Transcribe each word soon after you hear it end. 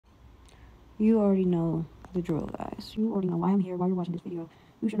You already know the drill, guys. You already know why I'm here, why you're watching this video.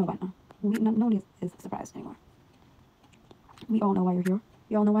 You should know by now. No one is surprised anymore. We all know why you're here.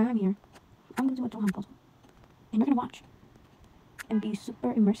 You all know why I'm here. I'm gonna do a Johan puzzle. And you're gonna watch. And be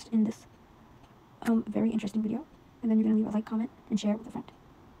super immersed in this very interesting video. And then you're gonna leave a like, comment, and share with a friend.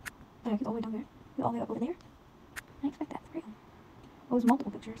 Look, he's all the way down there. He's all the way up over there. I expect that for real. Oh, it's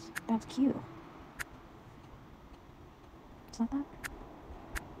multiple pictures. That's cute. It's not that.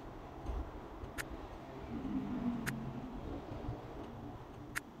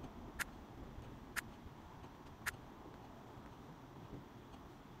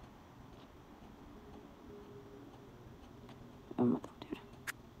 What the fuck, dude?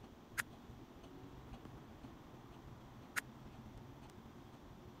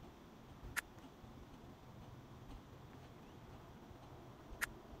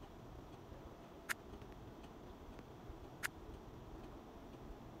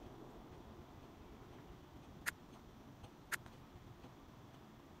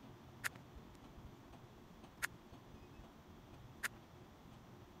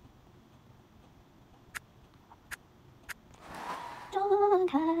 John